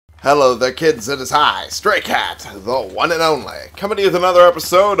Hello there, kids. It is I, Stray Cat, the one and only, coming to you with another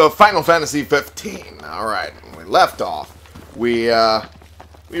episode of Final Fantasy 15. Alright, when we left off, we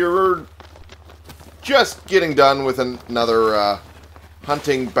were just getting done with another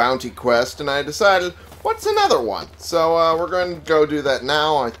hunting bounty quest, and I decided, what's another one? So we're going to go do that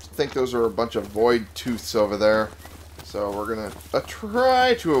now. I think those are a bunch of void tooths over there. So we're going to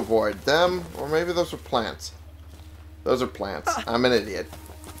try to avoid them, or maybe those are plants. Those are plants. I'm an idiot.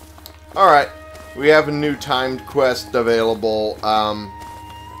 Alright, we have a new timed quest available.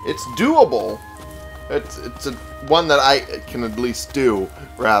 It's doable. It's a one that I can at least do,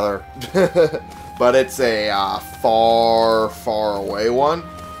 rather. But it's a far, far away one.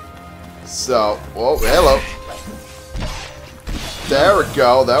 So, whoa, hello. There we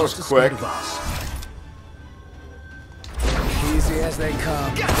go, that was quick. Easy as they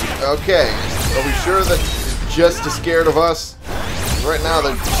come. Okay, are we sure that they're just as scared of us? Right now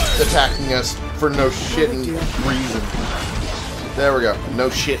they're attacking us for no shitting reason. There we go. No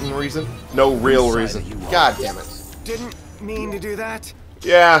shitting reason? No real reason. God damn it. Didn't mean to do that.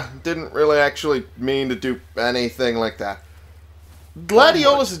 Yeah, didn't really actually mean to do anything like that.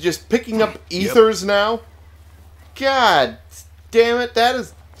 Gladiolus is just picking up ethers now? God damn it, that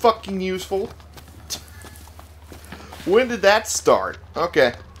is fucking useful. When did that start?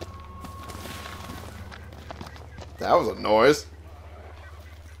 Okay. That was a noise.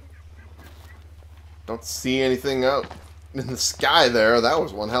 Don't see anything out in the sky there. That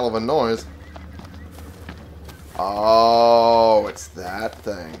was one hell of a noise. Oh, it's that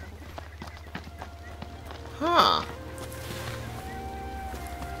thing. Huh.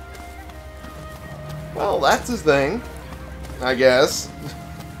 Well, that's a thing, I guess.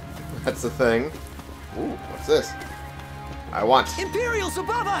 That's the thing. Ooh, what's this? I want. Imperials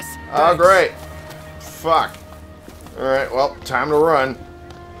above us! Oh, great. Fuck. Alright, well, time to run.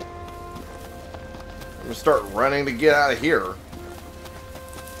 I'm gonna start running to get out of here.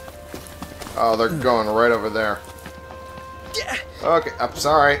 Oh, they're going right over there. Okay, I'm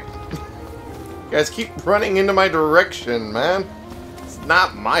sorry. You guys keep running into my direction, man. It's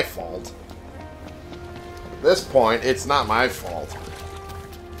not my fault. At this point, it's not my fault.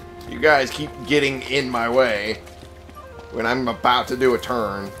 You guys keep getting in my way when I'm about to do a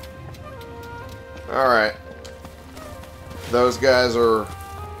turn. Alright. Those guys are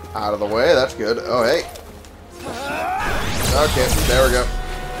out of the way. That's good. Oh, hey. Okay, there we go.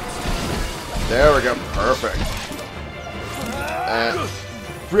 There we go. Perfect. And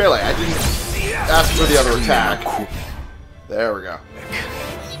really, I didn't ask for the other attack. There we go.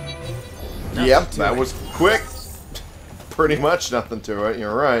 Yep, that was quick. Pretty much nothing to it.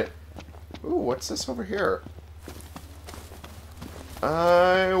 You're right. Ooh, what's this over here?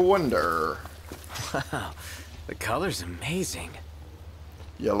 I wonder. Wow, the color's amazing.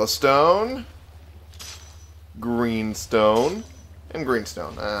 Yellowstone, greenstone, and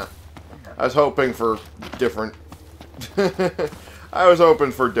greenstone. I was hoping for different. I was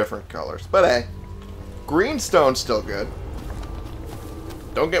hoping for different colors, but hey, greenstone's still good.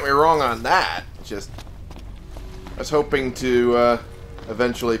 Don't get me wrong on that. Just I was hoping to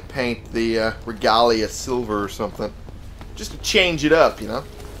eventually paint the regalia silver or something, just to change it up, you know.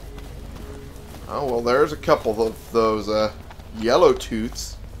 Oh well, there's a couple of those yellow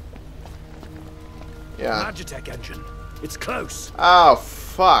tooths. Yeah. Magitech engine. It's close. Oh,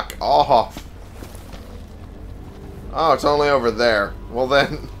 fuck off. Oh, it's only over there. Well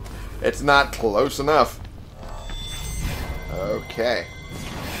then, it's not close enough. Okay.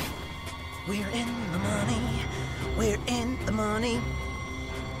 We're in the money. We're in the money.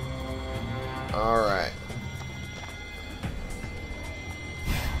 Alright.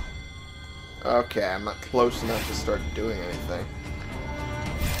 Okay, I'm not close enough to start doing anything.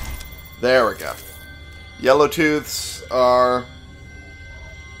 There we go. Yellow tooths are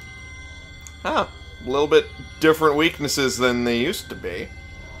a little bit different weaknesses than they used to be.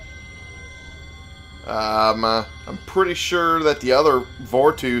 I'm pretty sure that the other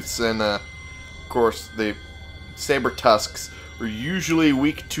Vortooths and of course the Saber Tusks are usually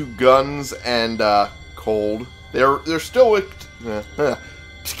weak to guns and cold. They're still weak to,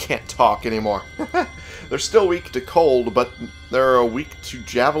 can't talk anymore. They're still weak to cold, but they're weak to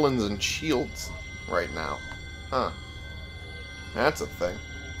javelins and shields right now. Huh. That's a thing.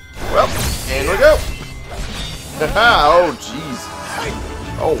 Well, in we go. Oh, jeez.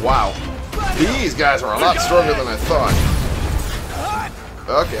 Oh, wow. These guys are a lot stronger than I thought.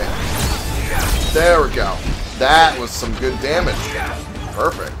 Okay. There we go. That was some good damage.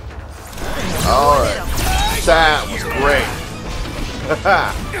 Perfect. Alright. That was great.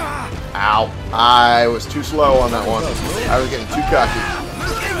 Ow. I was too slow on that one. I was getting too cocky.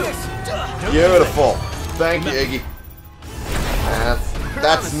 Beautiful. Thank you, Iggy.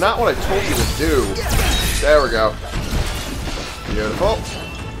 That's not what I told you to do. There we go. Beautiful.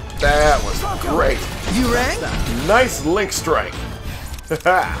 That was great. You rang? Nice link strike. There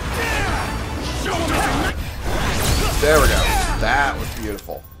we go. That was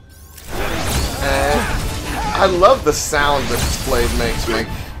beautiful. And I love the sound that this blade makes when I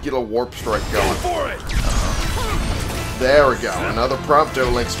get a warp strike going. There we go. Another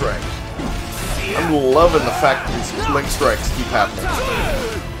prompto link strike. I'm loving the fact that these link strikes keep happening.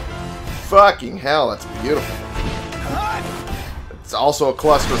 Fucking hell, that's beautiful. It's also a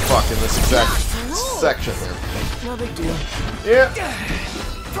clusterfuck in this exact section here. No big deal. Yeah.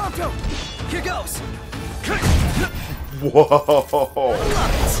 Pronto! Here goes! Whoa.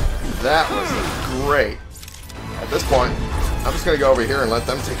 That was great. At this point, I'm just going to go over here and let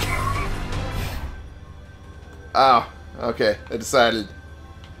them take it. Oh, okay. They decided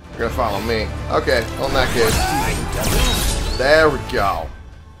they're going to follow me. Okay, well in that case. There we go.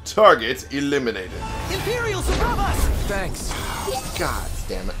 Target eliminated. Imperials above us! Thanks. God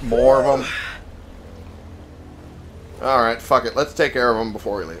damn it. More of them. Alright, fuck it. Let's take care of them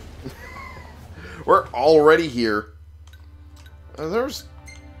before we leave. We're already here. There's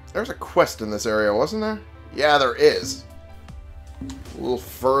a quest in this area, wasn't there? Yeah, there is. A little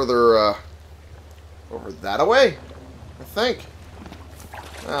further over that way, I think.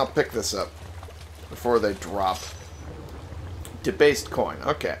 I'll pick this up before they drop. Debased coin.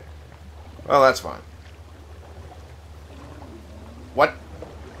 Okay. Well, that's fine. What?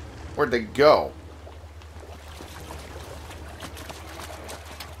 Where'd they go?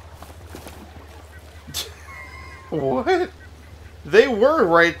 What? They were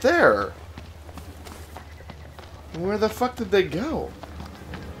right there. Where the fuck did they go?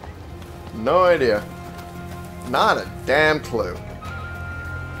 No idea. Not a damn clue.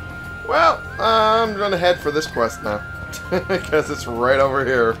 Well, I'm gonna head for this quest now. Because it's right over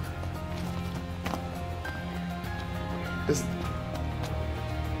here. Is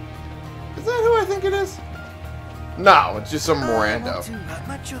that who I think it is? No, it's just some rando.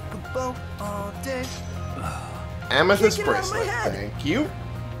 Amethyst bracelet, thank you.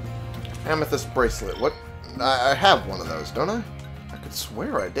 Amethyst bracelet. What? I have one of those, don't I? I could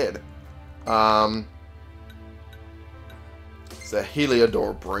swear I did. It's a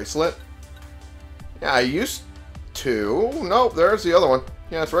Heliodor bracelet. Yeah, I used to. Nope, there's the other one.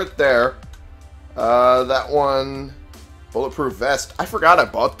 Yeah, it's right there. That one. Bulletproof vest. I forgot I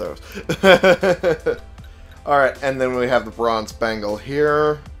bought those. Alright, and then we have the bronze bangle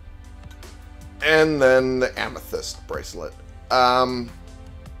here. And then the amethyst bracelet.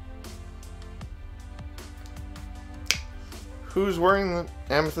 Who's wearing the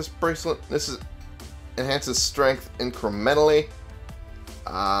amethyst bracelet? This is enhances strength incrementally.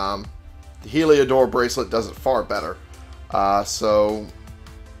 The Heliodor bracelet does it far better. So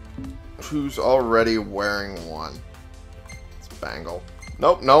who's already wearing one? It's bangle.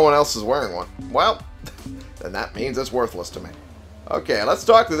 Nope, no one else is wearing one. Well, then that means it's worthless to me. Okay, let's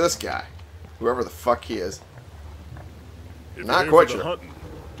talk to this guy. Whoever the fuck he is. Not quite sure. Hunting,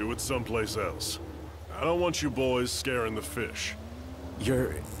 do it someplace else. I don't want you boys scaring the fish.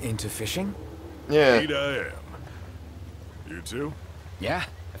 You're into fishing? Yeah. Indeed I am. You too? Yeah,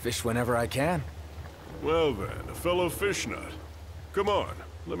 I fish whenever I can. Well then, a fellow fish nut. Come on,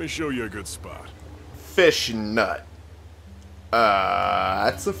 let me show you a good spot. Fish nut.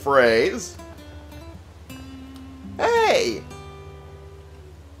 That's a phrase. Hey!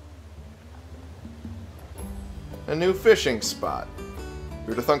 A new fishing spot.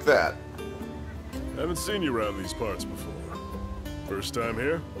 Who'd have thunk that? Haven't seen you around these parts before. First time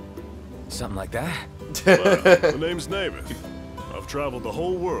here? Something like that? Well, the name's Namath. I've traveled the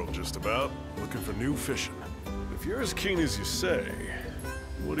whole world just about, looking for new fishing. If you're as keen as you say,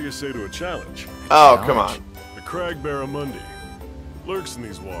 what do you say to a challenge? Oh, come on. The crag barramundi lurks in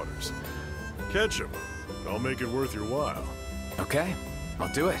these waters. Catch him, and I'll make it worth your while. Okay,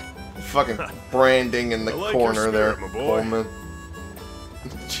 I'll do it. Fucking branding in the I like corner your there, spirit, my boy. Coleman.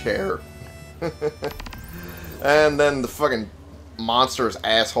 Chair. And then the fucking monstrous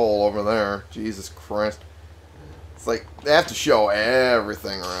asshole over there. Jesus Christ. It's like, they have to show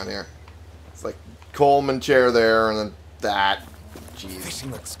everything around here. It's like Coleman chair there, and then that. Jeez.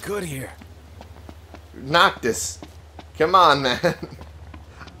 Fishing looks good here. Noctis. Come on, man.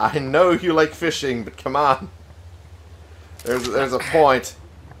 I know you like fishing, but come on. There's a point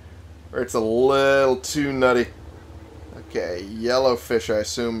where it's a little too nutty. Okay, yellowfish, I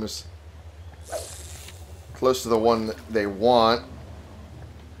assume, is close to the one that they want.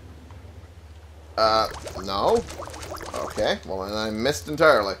 No? Okay, well then I missed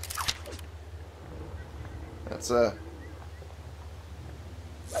entirely. That's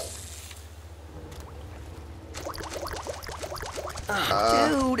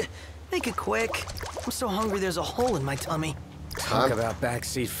Dude, make it quick. I'm so hungry there's a hole in my tummy. Talk about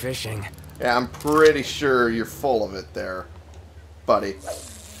backseat fishing. yeah, I'm pretty sure you're full of it there, buddy.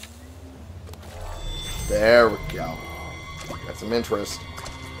 There we go. Got some interest.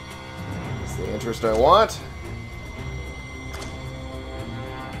 That's the interest I want.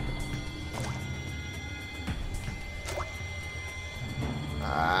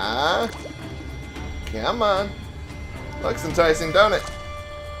 Ah. Come on. Looks enticing, don't it?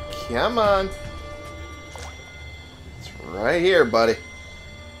 Come on. It's right here, buddy.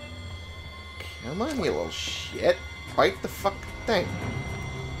 Come on, you little shit. Bite the fucking thing.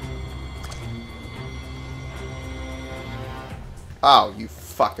 Oh, you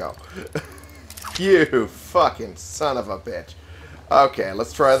fucko. You fucking son of a bitch. Okay,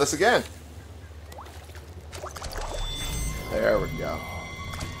 let's try this again. There we go.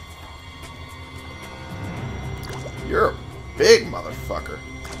 You're a big motherfucker.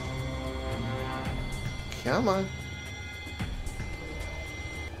 Come on.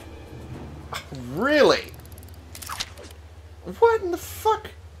 Really? What in the fuck?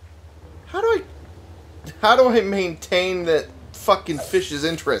 How do I maintain that fucking fish's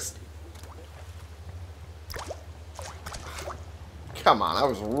interest? Come on, I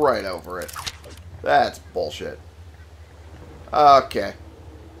was right over it. That's bullshit. Okay.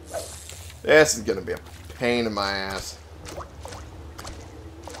 This is gonna be a pain in my ass.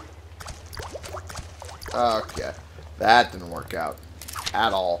 Okay. That didn't work out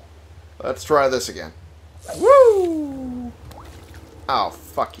at all. Let's try this again. Woo! Oh,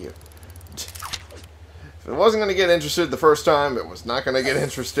 fuck you. If it wasn't going to get interested the first time, it was not going to get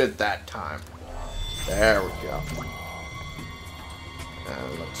interested that time. There we go.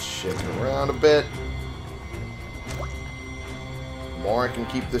 And let's shake it around a bit. The more I can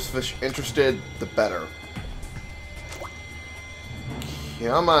keep this fish interested, the better.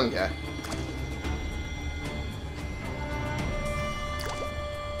 Come on, guy.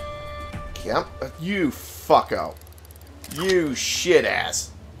 Come, you fucko. You shit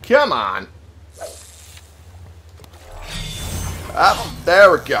ass. Come on. Up,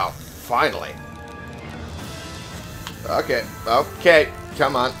 there we go. Finally. Okay, okay,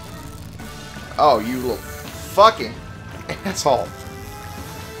 come on. Oh, you little fucking asshole.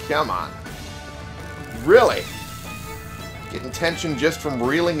 Come on. Really? Getting tension just from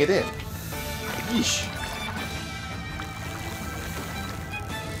reeling it in. Yeesh.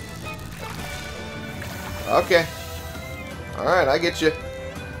 Okay. Alright, I get you.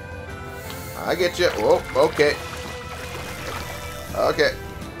 I get you. Whoa, okay. Okay.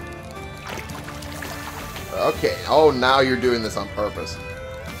 Okay. Oh, now you're doing this on purpose.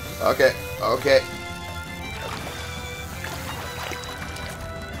 Okay. Okay.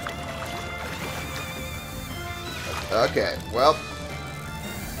 Okay. Well,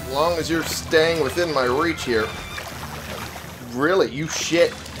 as long as you're staying within my reach here. Really? You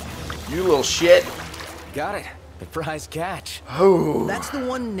shit. You little shit. Got it. The prize catch. Oh. That's the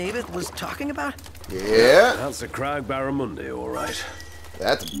one Navid was talking about? Yeah. That's a Crag Barramundi, all right.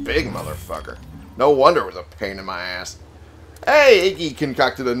 That's a big motherfucker. No wonder it was a pain in my ass. Hey, Iggy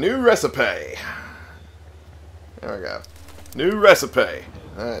concocted a new recipe. There we go. New recipe.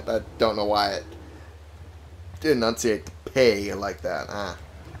 I don't know why it did enunciate the pay like that.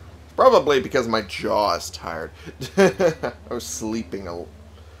 Probably because my jaw is tired. I was sleeping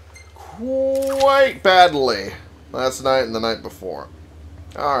quite badly last night and the night before.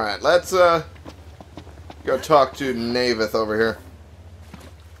 Alright, let's go talk to Navith over here.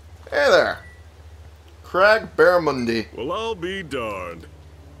 Hey there. Crag Barramundi. Well, I'll be darned.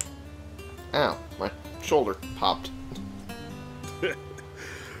 Ow, my shoulder popped.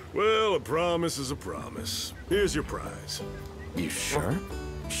 Well, a promise is a promise. Here's your prize. You sure?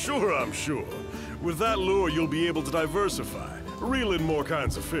 Sure, I'm sure. With that lure, you'll be able to diversify, reel in more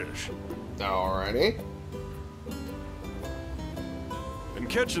kinds of fish. Alrighty. And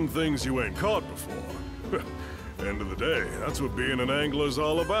catching things you ain't caught before. End of the day, that's what being an angler's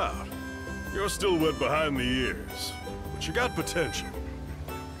all about. You're still wet behind the ears, but you got potential.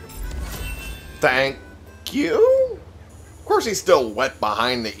 Thank you? Of course he's still wet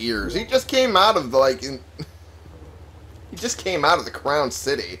behind the ears. He just came out of the, he just came out of the Crown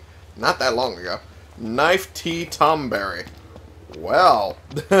City not that long ago. Knife Tea Tomberry. Well.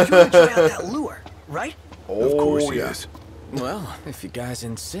 You want to try out that lure, right? Oh, Of course he yeah. is. Well, if you guys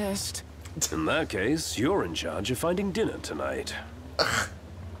insist. In that case, you're in charge of finding dinner tonight.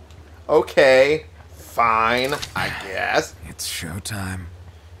 Okay. Fine, I guess. It's showtime.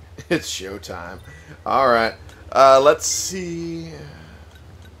 It's showtime. Alright. Let's see.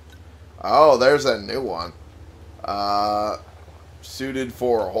 Oh, there's that new one. Suited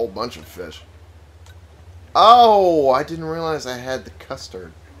for a whole bunch of fish. Oh, I didn't realize I had the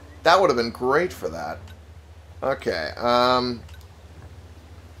custard. That would have been great for that. Okay,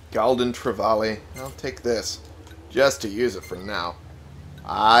 Golden Trevally. I'll take this. Just to use it for now.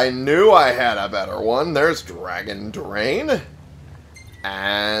 I knew I had a better one. There's Dragon Drain.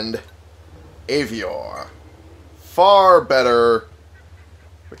 And Avior. Far better.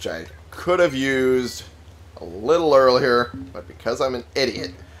 Which I could have used a little earlier. But because I'm an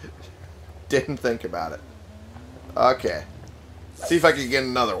idiot, didn't think about it. Okay. See if I can get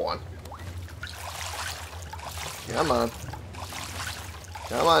another one. Come on.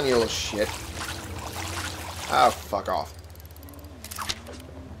 Come on, you little shit. Oh, fuck off.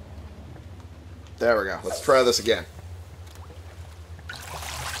 There we go. Let's try this again.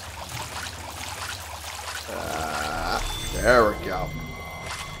 There we go.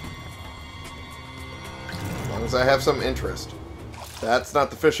 As long as I have some interest. That's not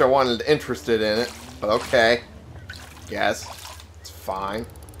the fish I wanted interested in it, but okay. Guess. It's fine.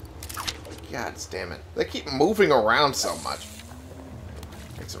 God damn it. They keep moving around so much.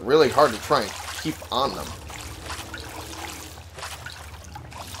 Makes it really hard to try and keep on them.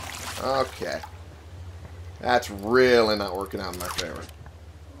 Okay. That's really not working out in my favor.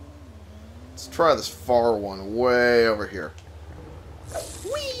 Let's try this far one way over here.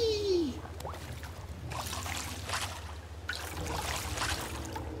 Whee!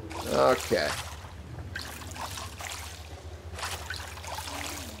 Okay.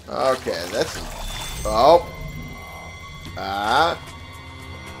 Okay, that's... Oh.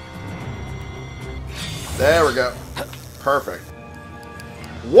 There we go. Perfect.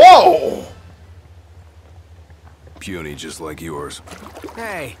 Whoa! Puny just like yours.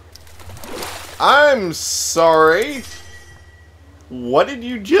 Hey, I'm sorry. What did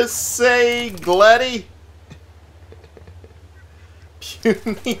you just say, Gladdy?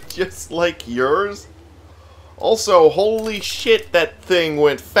 Puny just like yours? Also, holy shit, that thing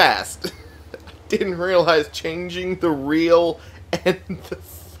went fast. I didn't realize changing the reel and the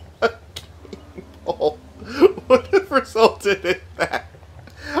fucking pole would have resulted in that.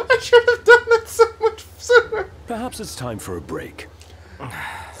 I should have done that so much sooner. Perhaps it's time for a break.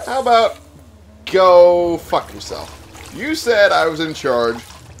 How about go fuck yourself? You said I was in charge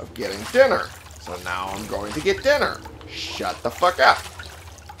of getting dinner, so now I'm going to get dinner. Shut the fuck up.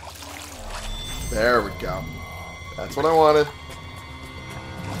 There we go. That's what I wanted.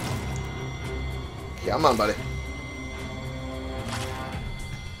 Come on, buddy.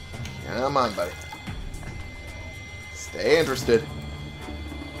 Come on, buddy. Stay interested.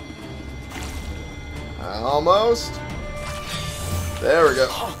 Almost. There we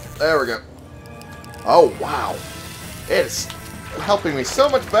go. There we go. Oh, wow. It's helping me so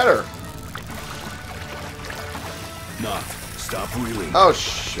much better. Noct, stop reeling. Oh,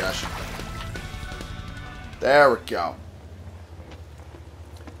 shush. There we go.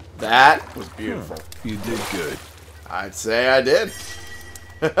 That was beautiful. You did good. I'd say I did.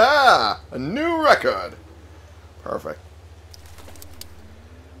 Haha! A new record. Perfect.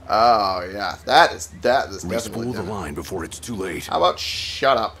 Oh yeah, that is definitely Respool the done. line before it's too late. How about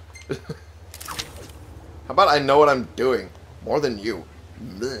shut up? How about I know what I'm doing more than you?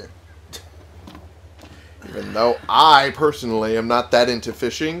 Blech. Even though I personally am not that into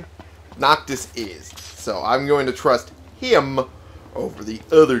fishing, Noctis is. So I'm going to trust him over the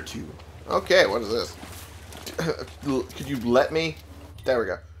other two. Okay, what is this? Could you let me? There we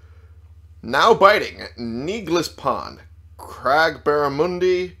go. Now biting at Needless Pond, Crag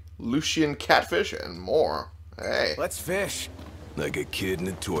Barramundi, Lucian Catfish, and more. Hey. let's fish. Like a kid in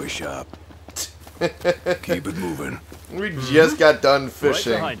a toy shop. Keep it moving. We just got done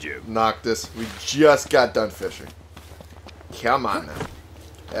fishing. behind you. Noctis. We just got done fishing. Come on now.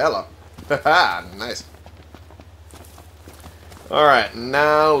 Hello. Haha, nice. Alright,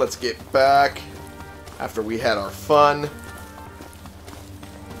 now let's get back after we had our fun.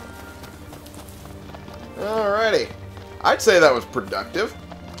 Alrighty. I'd say that was productive.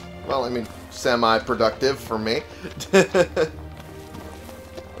 Well, I mean, semi-productive for me. What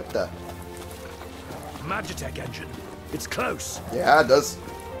the? Magitech engine. It's close. Yeah, it does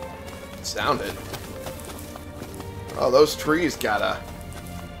sound it. Oh, those trees got a...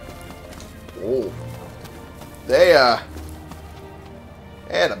 Oh. They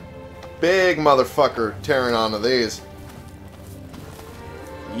had a big motherfucker tearing onto these.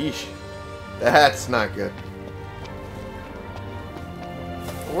 Yeesh. That's not good.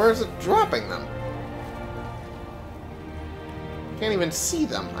 Where's it dropping them? can't even see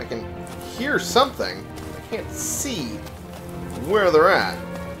them. I can hear something. I can't see where they're at.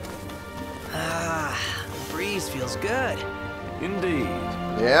 Ah, the breeze feels good. Indeed.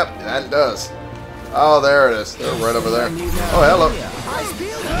 Yep, that does. Oh, there it is. They're right over there. Oh, hello. Eyes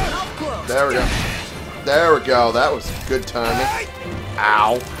peeled, up close. There we go. There we go. That was good timing.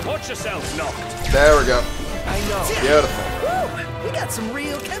 Ow. Watch yourself, Noct. There we go. I know. Beautiful. Woo, we got some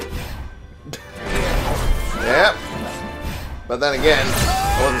real chem. Yep. But then again,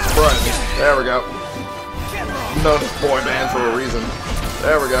 I wasn't surprised. There we go. I'm known as boy band for a reason.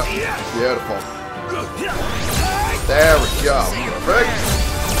 There we go. Beautiful. There we go. Perfect.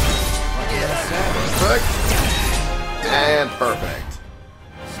 Perfect. And perfect.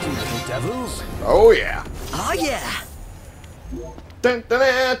 Oh yeah. Oh yeah. Dun,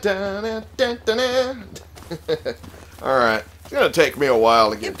 dun, dun, dun, dun, dun, dun. Alright. It's gonna take me a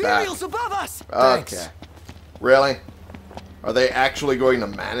while to get back. Imperials above us. Okay. Really? Are they actually going to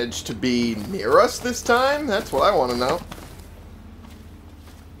manage to be near us this time? That's what I want to know.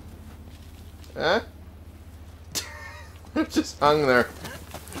 Huh? Just hung there.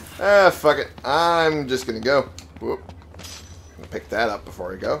 Ah, fuck it. I'm just gonna go. Whoop. I'm gonna pick that up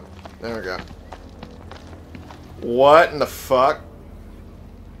before I go. There we go. What in the fuck?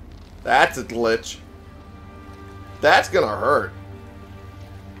 That's a glitch. That's gonna hurt.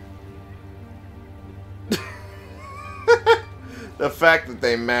 The fact that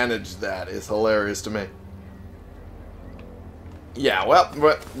they managed that is hilarious to me. Yeah, well,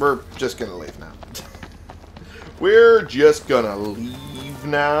 we're just gonna leave now. We're just gonna leave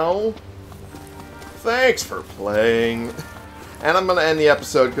now. Thanks for playing. And I'm gonna end the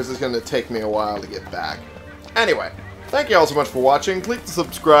episode because it's gonna take me a while to get back. Anyway, thank you all so much for watching. Click the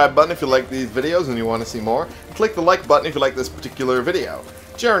subscribe button if you like these videos and you want to see more. And click the like button if you like this particular video.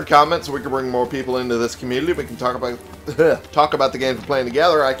 Share and comment so we can bring more people into this community. We can talk about the games we're playing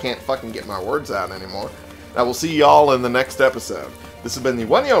together. I can't fucking get my words out anymore. I will see y'all in the next episode. This has been the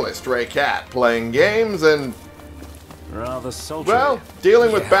one and only Stray Cat, playing games and, Rather sultry. well,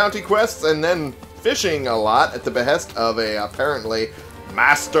 dealing with bounty quests and then fishing a lot at the behest of a apparently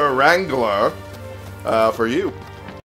master wrangler for you.